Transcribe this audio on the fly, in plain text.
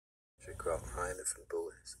photograph, my elephant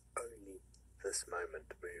bull has only this moment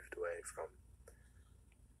moved away from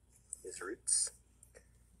his roots.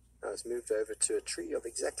 Now he's moved over to a tree of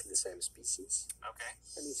exactly the same species. Okay.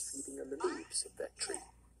 And he's feeding on the leaves of that tree.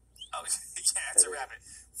 Oh, yeah, it's a rabbit.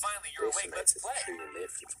 Finally, you're awake. Let's play. Tree and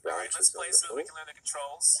left its Alright, let's branches play on the so that we floor. can learn the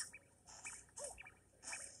controls.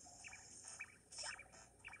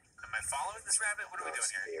 Am I following this rabbit? What are we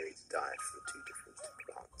doing here? Varied diet from 2 different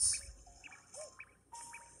plants.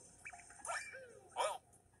 Whoa.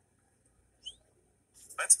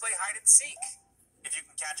 Let's play hide and seek. If you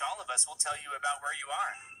can catch all of us, we'll tell you about where you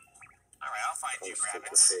are. Alright, I'll find you, Constant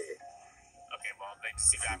rabbits. affair. Okay, well, they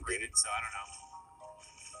just evaporated, so I don't know.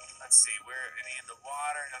 Let's see, where any in the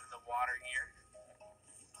water? None in the water here.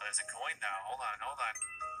 Oh, there's a coin now. Hold on.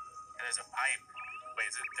 And there's a pipe. Wait,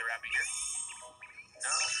 is it the rabbit here?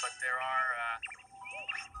 No, but there are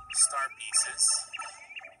star pieces.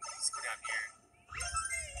 Let's go down here.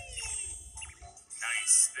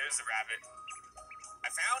 Nice. There's the rabbit.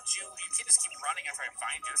 I found you. You can't just keep running after I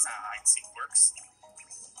find you. That's not how hide and seek works.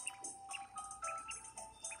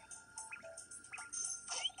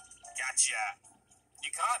 Gotcha. You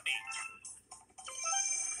caught me.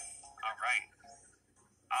 All right.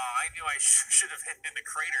 I knew I should have hidden in the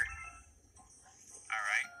crater. All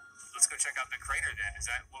right. Let's go check out the crater then. Is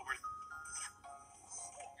that what we're...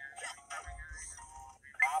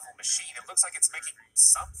 Awful machine. It looks like it's making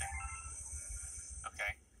something.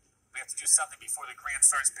 Okay. We have to do something before the Grand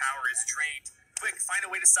Star's power is drained. Quick, find a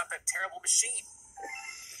way to stop that terrible machine.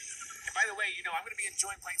 And by the way, you know, I'm going to be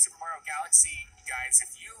enjoying playing Super Mario Galaxy, guys.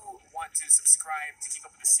 If you want to subscribe to keep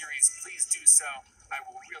up with the series, please do so. I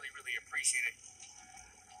will really, really appreciate it.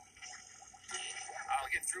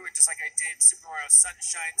 I'll get through it just like I did Super Mario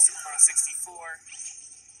Sunshine, Super Mario 64.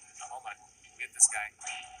 Oh, hold on. Get this guy.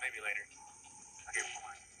 Maybe later. Okay,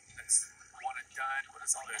 hold on. That's one and done. What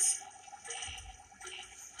is all this?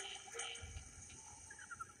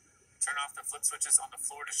 Turn off the flip switches on the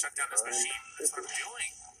floor to shut down this machine. That's what I'm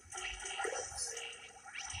doing.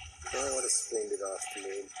 Oh, what a splendid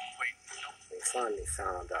afternoon. Wait, nope. We finally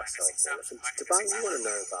found ourselves elephants. Devon, you want to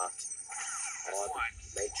know about odd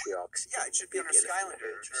matriarchs? Yeah, it should be under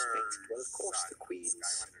Skylander. Well, of course, the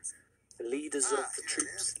queens, the leaders of the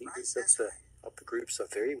troops, leaders of the groups are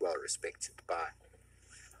very well respected by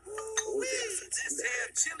all the elephants in the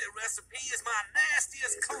herd. Chili recipe is my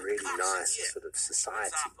nastiest It's a really nice sort of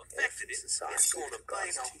society, elephant society. It's gonna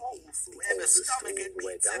bang a hole through The every oldest stomach all it the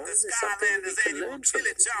way meets down. at the There's something that we Skylanders can annual learn from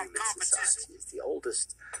chili the chop human competition. society. It's the oldest,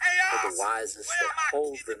 Hey, they're the wisest, they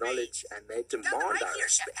hold the knowledge, and they demand our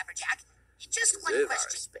respect. Just one Deserve our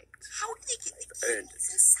question. respect. How do they get the They've earned keys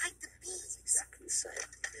it. inside the bees? Exactly the same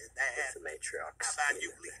with the matriarchs. How about you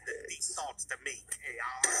leave the deep thoughts to me,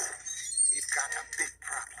 Chaos? We've got a big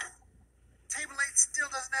problem. Table 8 still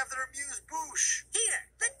doesn't have their amuse bouche. Here,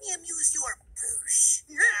 let me amuse your boosh.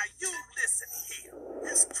 Now you listen here.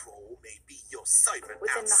 This troll may be your servant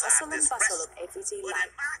Within the outside hustle and this bustle of restaurant, everyday but in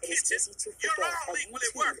life, my it is kitchen, easy to you're forget all that you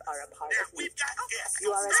equally too worthy. are a part Now of we've nature. got guests.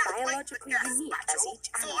 You are as Start playing biologically the unique gas as macho each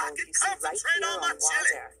so I animal can you see right concentrate here on on my Wild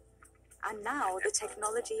chili. Air. And now the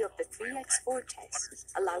technology of the 3x4 test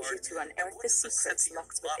allows you to unearth the secrets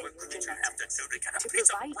locked within your genetics to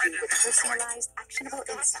provide you with personalized, actionable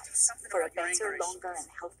insights for a better, longer, and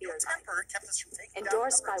healthier life.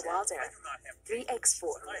 Endorsed by Wild Air,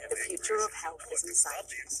 3x4, the future of health is inside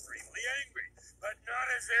you. Extremely angry, but not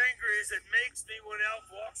as angry as it makes me when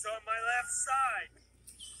Elf walks on my left side.